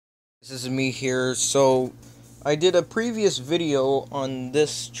This is me here. So I did a previous video on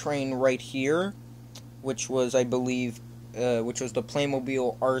this train right here, which was, I believe, which was the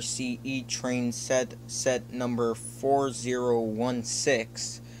Playmobil RCE train set number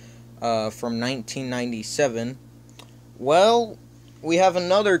 4016 from 1997. Well, we have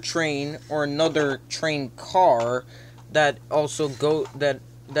another train, or another train car that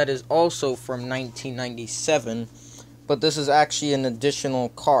is also from 1997. But this is actually an additional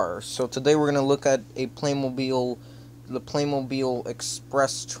car. So today we're going to look at the Playmobil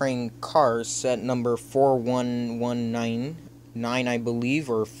Express train car set number 41199, I believe,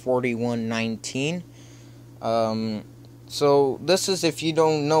 or 4119. So this is, if you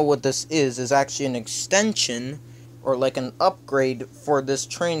don't know what this is actually an extension or like an upgrade for this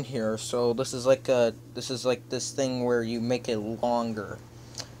train here. So this is like this thing where you make it longer.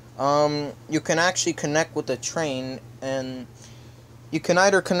 You can actually connect with the train, and you can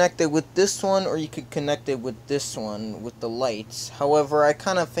either connect it with this one or you could connect it with this one with the lights. However, I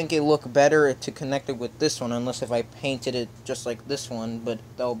kind of think it look better to connect it with this one, unless if I painted it just like this one, but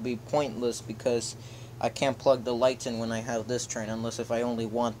that'll be pointless because I can't plug the lights in when I have this train, unless if I only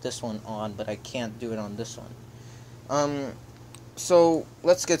want this one on, but I can't do it on this one. So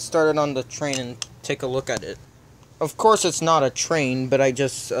let's get started on the train and take a look at it. Of course, it's not a train, but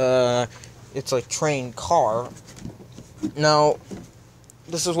it's a train car. Now,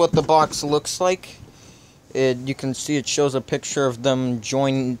 this is what the box looks like. You can see it shows a picture of them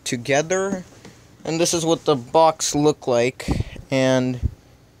joined together. And this is what the box looked like. And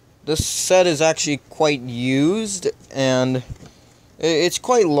this set is actually quite used, and it's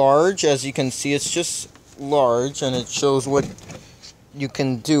quite large. As you can see, it's just large, and it shows what you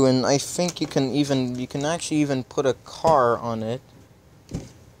can do, and I think you can actually even put a car on it.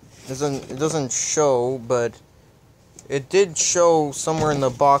 It doesn't show, but it did show somewhere in the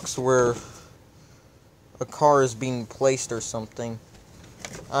box where a car is being placed or something.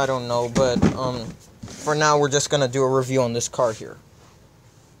 I don't know, but for now we're just gonna do a review on this car here.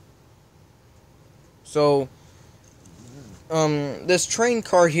 So this train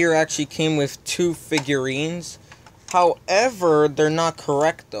car here actually came with 2 figurines. However, they're not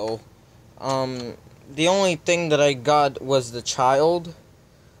correct though. The only thing that I got was the child,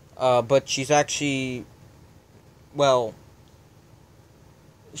 but she's actually, well,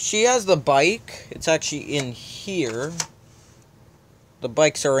 she has the bike. It's actually in here. The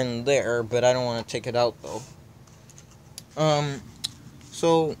bikes are in there, but I don't want to take it out though.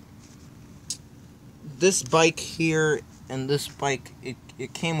 So this bike here and this bike,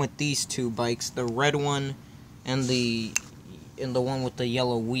 it came with these 2 bikes, the red one and the one with the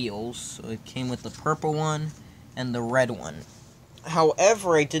yellow wheels. So it came with the purple one and the red one.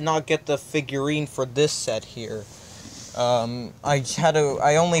 However, I did not get the figurine for this set here. I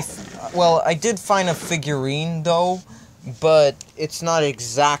did find a figurine though, but it's not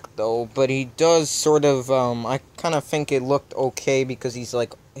exact though. But he does sort of, I kind of think it looked okay because he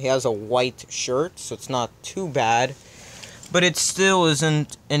has a white shirt, so it's not too bad. But it still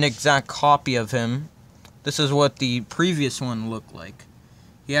isn't an exact copy of him. This is what the previous one looked like.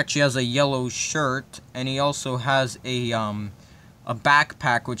 He actually has a yellow shirt, and he also has a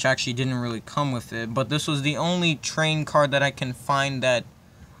backpack, which actually didn't really come with it. But this was the only train car that I can find that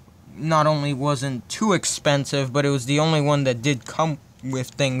not only wasn't too expensive, but it was the only one that did come with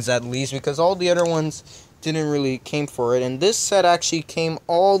things at least, because all the other ones didn't really came for it. And this set actually came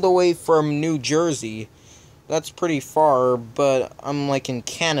all the way from New Jersey. That's pretty far, but I'm like in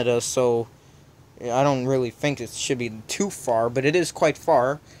Canada, so I don't really think it should be too far, but it is quite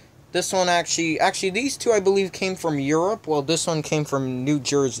far. This one actually these 2 I believe came from Europe, while this one came from New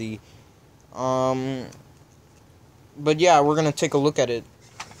Jersey. But yeah, we're gonna take a look at it.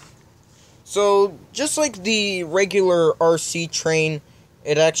 So just like the regular RC train,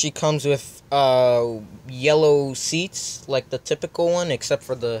 it actually comes with yellow seats like the typical one, except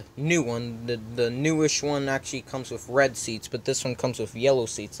for the new one. The newish one actually comes with red seats, but this one comes with yellow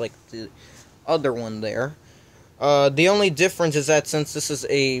seats like the other one there. The only difference is that since this is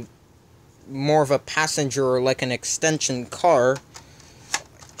more of a passenger, or like an extension car,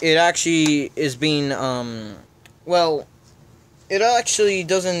 it actually is being well, it actually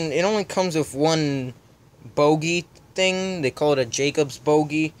doesn't, it only comes with one bogie thing. They call it a Jacob's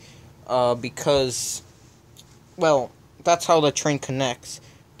bogie, because, well, that's how the train connects.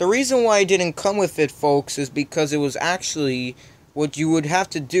 The reason why it didn't come with it, folks, is because it was actually, what you would have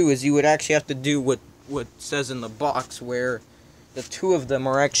to do is you would actually have to do what says in the box, where the 2 of them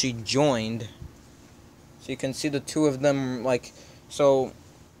are actually joined. So you can see the 2 of them, like, so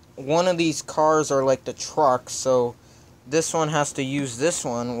one of these cars are like the truck, so this one has to use this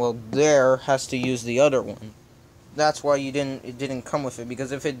one, well, there has to use the other one. That's why it didn't come with it,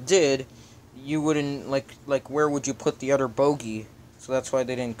 because if it did, you wouldn't, like where would you put the other bogie? So that's why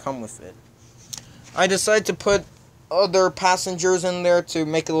they didn't come with it. I decided to put other passengers in there to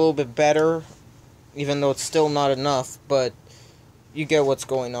make it a little bit better, even though it's still not enough, but you get what's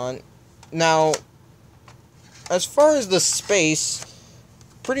going on. Now, as far as the space,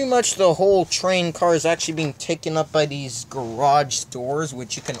 pretty much the whole train car is actually being taken up by these garage doors,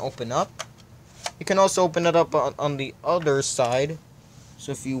 which you can open up. You can also open it up on the other side.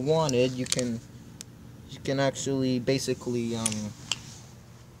 So if you wanted, you can actually basically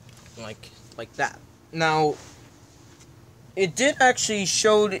like that. Now, it did actually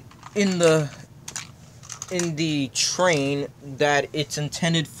showed in the train that it's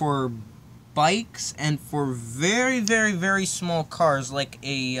intended for bikes and for very, very, very small cars, like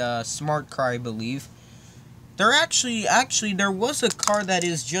a smart car, I believe. There actually there was a car that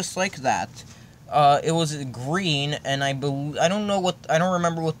is just like that. It was green, and I don't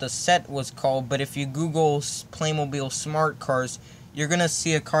remember what the set was called, but if you Google Playmobil smart cars, you're gonna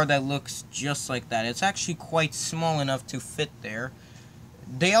see a car that looks just like that. It's actually quite small enough to fit there.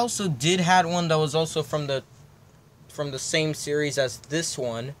 They also did had one that was also from the same series as this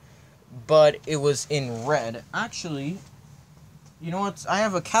one, but it was in red. Actually, you know what? I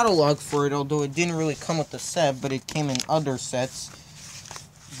have a catalog for it, although it didn't really come with the set, but it came in other sets.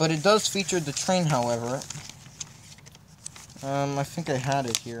 But it does feature the train, however. I think I had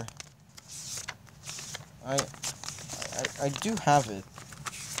it here. I do have it.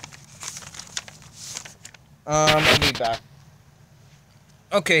 I'll be back.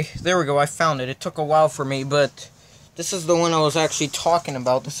 Okay, there we go. I found it. It took a while for me, but this is the one I was actually talking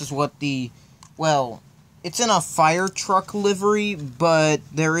about. This is what well, it's in a fire truck livery, but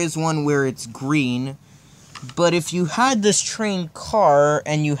there is one where it's green. But if you had this train car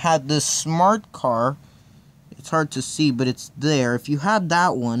and you had this smart car, it's hard to see, but it's there. If you had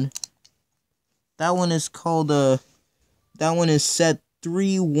that one is called that one is set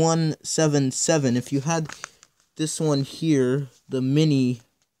 3177. If you had this one here, the mini,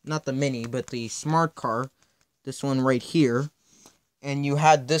 not the mini, but the smart car, this one right here, and you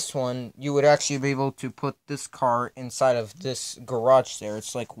had this one, you would actually be able to put this car inside of this garage there.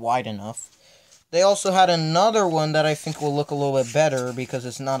 It's like wide enough. They also had another one that I think will look a little bit better because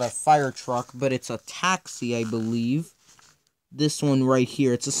it's not a fire truck, but it's a taxi, I believe. This one right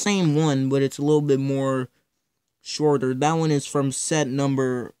here. It's the same one, but it's a little bit more shorter. That one is from set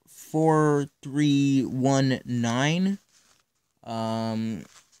number 4319.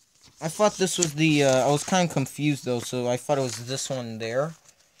 I thought this was the, I was kind of confused though, so I thought it was this one there.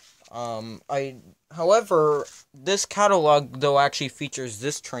 However, this catalog, though, actually features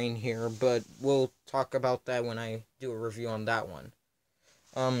this train here, but we'll talk about that when I do a review on that one.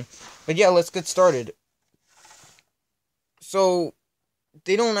 But yeah, let's get started. So,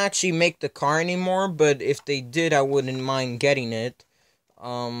 they don't actually make the car anymore, but if they did, I wouldn't mind getting it.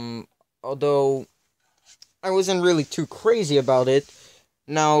 Although, I wasn't really too crazy about it.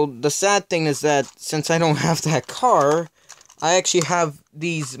 Now, the sad thing is that, since I don't have that car, I actually have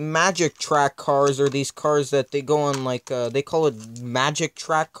these magic track cars, or these cars that they go on, like, they call it magic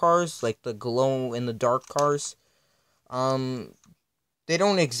track cars, like the glow-in-the-dark cars. They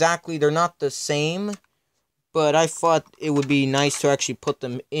don't exactly, they're not the same, but I thought it would be nice to actually put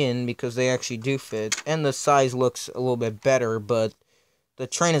them in, because they actually do fit, and the size looks a little bit better, but the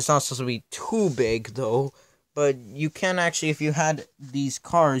train is not supposed to be too big, though, but you can actually, if you had these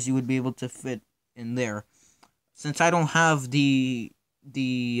cars, you would be able to fit in there. Since I don't have the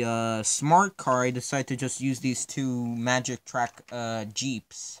smart car, I decided to just use these two magic track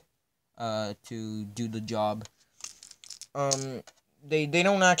Jeeps to do the job. They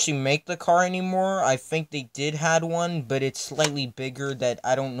don't actually make the car anymore. I think they did had one, but it's slightly bigger that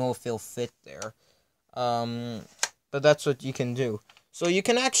I don't know if it'll fit there. But that's what you can do. So you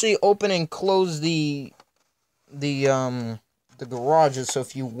can actually open and close the garages. So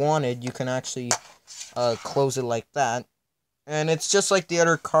if you wanted, you can actually close it like that. And it's just like the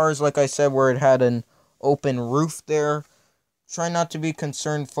other cars, like I said, where it had an open roof there. Try not to be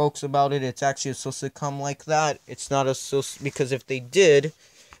concerned, folks, about it. It's actually supposed to come like that. It's not because if they did,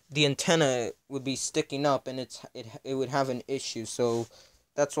 the antenna would be sticking up and it would have an issue. So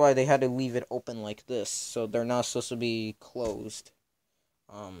that's why they had to leave it open like this. So they're not supposed to be closed.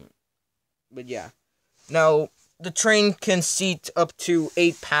 But yeah. Now, the train can seat up to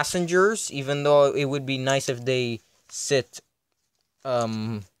 8 passengers, even though it would be nice if they sit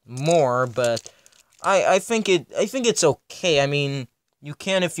more, but I think it's okay. I mean, you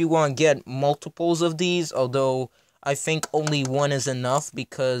can, if you want, get multiples of these, although I think only one is enough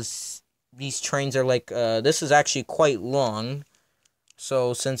because these trains are like, this is actually quite long.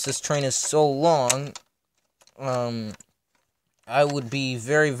 So since this train is so long, I would be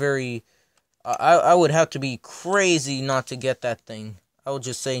very, I would have to be crazy not to get that thing. I would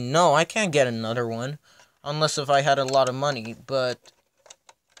just say, no, I can't get another one. Unless if I had a lot of money, but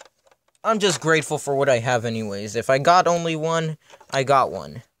I'm just grateful for what I have anyways. If I got only one, I got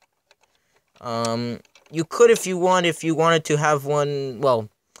one. You could if you wanted to have one, well,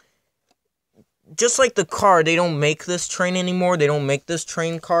 just like the car, they don't make this train anymore. They don't make this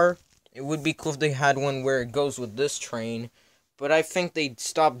train car. It would be cool if they had one where it goes with this train. But I think they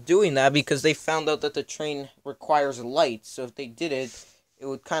stopped doing that because they found out that the train requires light. So if they did it, it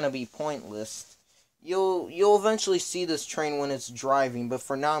would kind of be pointless. You'll eventually see this train when it's driving, but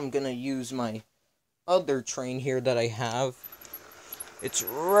for now I'm gonna use my other train here that I have. It's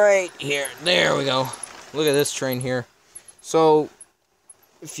right here. There we go. Look at this train here. So,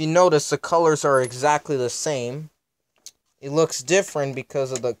 if you notice, the colors are exactly the same. It looks different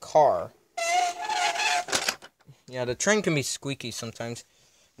because of the car. Yeah, the train can be squeaky sometimes.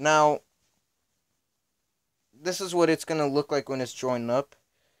 Now, this is what it's gonna look like when it's joined up.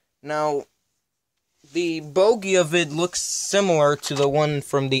 Now, the bogie of it looks similar to the one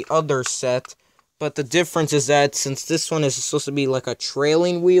from the other set, but the difference is that since this one is supposed to be like a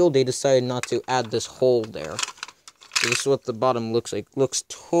trailing wheel, they decided not to add this hole there. So this is what the bottom looks like. Looks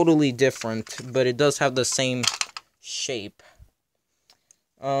totally different, but it does have the same shape.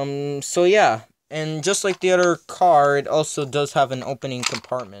 So yeah, and just like the other car, it also does have an opening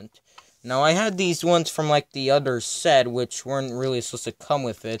compartment. Now, I had these ones from, like, the other set, which weren't really supposed to come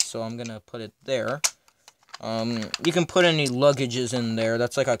with it, so I'm gonna put it there. You can put any luggages in there.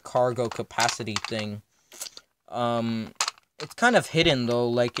 That's like a cargo capacity thing. It's kind of hidden, though.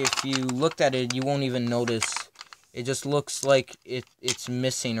 Like, if you looked at it, you won't even notice. It just looks like it's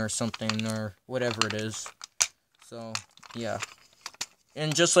missing or something, or whatever it is. So, yeah.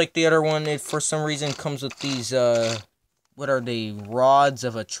 And just like the other one, it, for some reason, comes with these, what are they, rods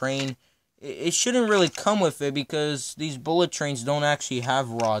of a train. It shouldn't really come with it because these bullet trains don't actually have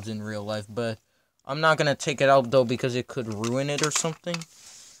rods in real life, but I'm not gonna take it out though because it could ruin it or something.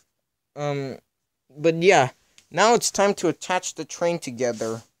 But yeah, now it's time to attach the train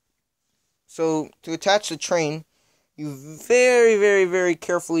together. So, to attach the train, you very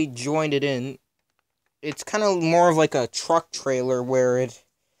carefully join it in. It's kind of more of like a truck trailer where it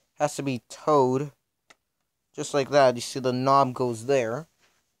has to be towed. Just like that, you see the knob goes there.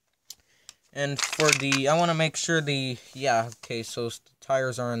 And for the, I want to make sure the, yeah, okay, so the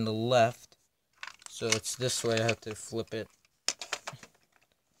tires are on the left. So it's this way, I have to flip it.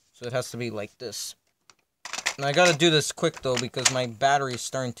 So it has to be like this. And I gotta do this quick though, because my battery is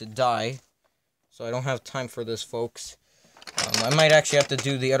starting to die. So I don't have time for this, folks. I might actually have to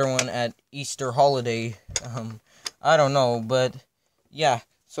do the other one at Easter holiday. I don't know, but yeah.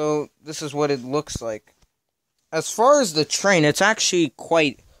 So this is what it looks like. As far as the train, it's actually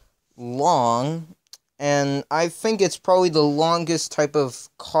quite long, and I think it's probably the longest type of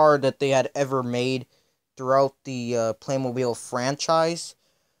car that they had ever made throughout the Playmobil franchise.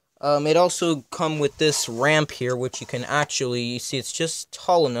 It also come with this ramp here, which you can actually, you see it's just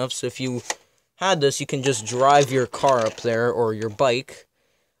tall enough, so if you had this, you can just drive your car up there, or your bike.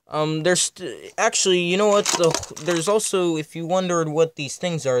 There's, actually, you know what, there's also, if you wondered what these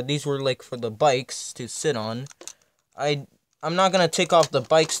things are, these were like for the bikes to sit on. I'm not gonna take off the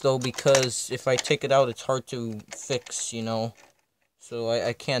bikes though, because if I take it out, it's hard to fix, you know. So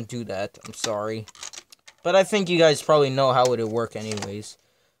I can't do that, I'm sorry. But I think you guys probably know how it would work anyways.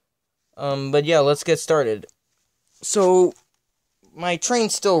 But yeah, let's get started. So, my train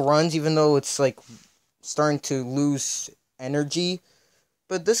still runs, even though it's like starting to lose energy.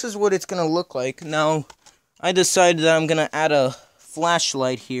 But this is what it's gonna look like. Now, I decided that I'm gonna add a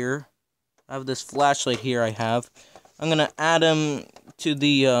flashlight here. I have this flashlight here I have. I'm gonna add them to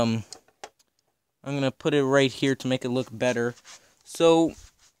the, I'm gonna put it right here to make it look better. So,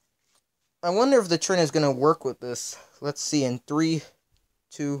 I wonder if the train is gonna work with this. Let's see, in 3,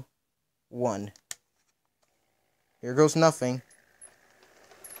 2, 1. Here goes nothing.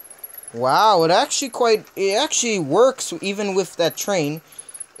 Wow, it actually works even with that train.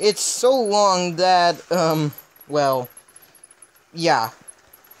 It's so long that, well, yeah.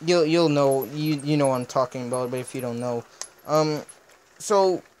 You'll know, you know what I'm talking about, but if you don't know.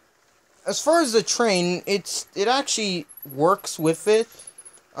 So, as far as the train, it actually works with it.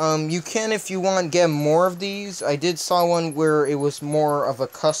 You can, if you want, get more of these. I did saw one where it was more of a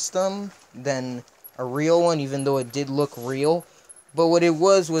custom than a real one, even though it did look real. But what it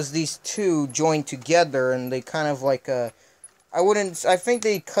was these two joined together, and they kind of like, I think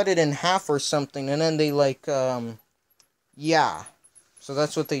they cut it in half or something, and then they like, yeah. So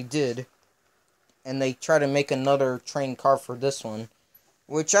that's what they did. And they tried to make another train car for this one,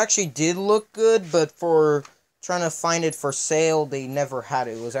 which actually did look good, but for trying to find it for sale, they never had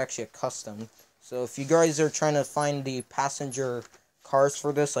it. It was actually a custom. So if you guys are trying to find the passenger cars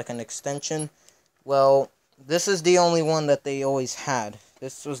for this, like an extension, well, this is the only one that they always had.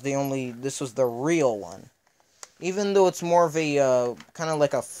 This was the real one. Even though it's more of a, kind of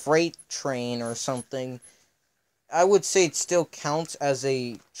like a freight train or something, I would say it still counts as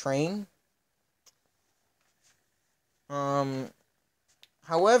a train.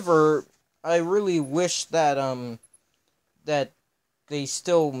 However, I really wish that, that they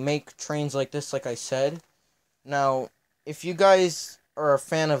still make trains like this, like I said. Now, if you guys are a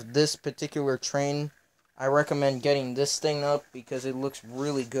fan of this particular train, I recommend getting this thing up because it looks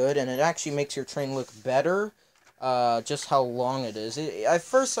really good, and it actually makes your train look better, just how long it is. At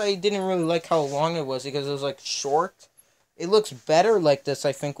first, I didn't really like how long it was because it was, like, short. It looks better like this,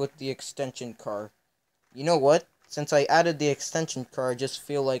 I think, with the extension car. You know what? Since I added the extension car, I just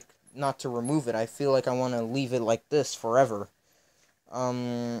feel like not to remove it. I feel like I want to leave it like this forever.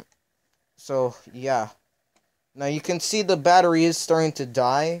 So, yeah. Now, you can see the battery is starting to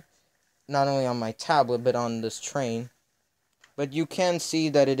die. Not only on my tablet, but on this train. But you can see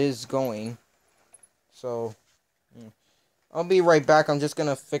that it is going. So, I'll be right back. I'm just going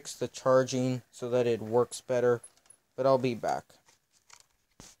to fix the charging so that it works better. But I'll be back.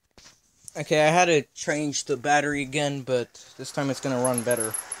 Okay, I had to change the battery again, but this time it's going to run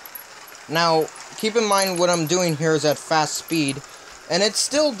better. Now, keep in mind what I'm doing here is at fast speed, and it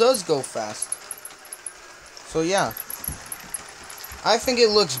still does go fast. So yeah, I think it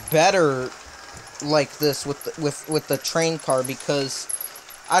looks better like this with the train car because,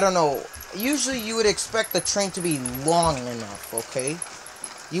 I don't know, usually you would expect the train to be long enough, okay?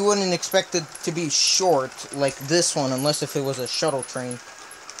 You wouldn't expect it to be short like this one unless if it was a shuttle train.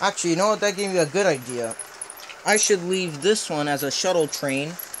 Actually, you know what? That gave me a good idea. I should leave this one as a shuttle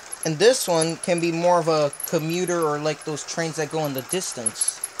train, and this one can be more of a commuter or like those trains that go in the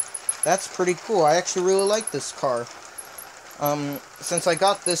distance. That's pretty cool. I actually really like this car. Since I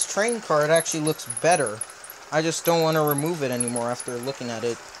got this train car, it actually looks better. I just don't want to remove it anymore after looking at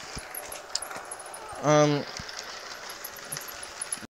it.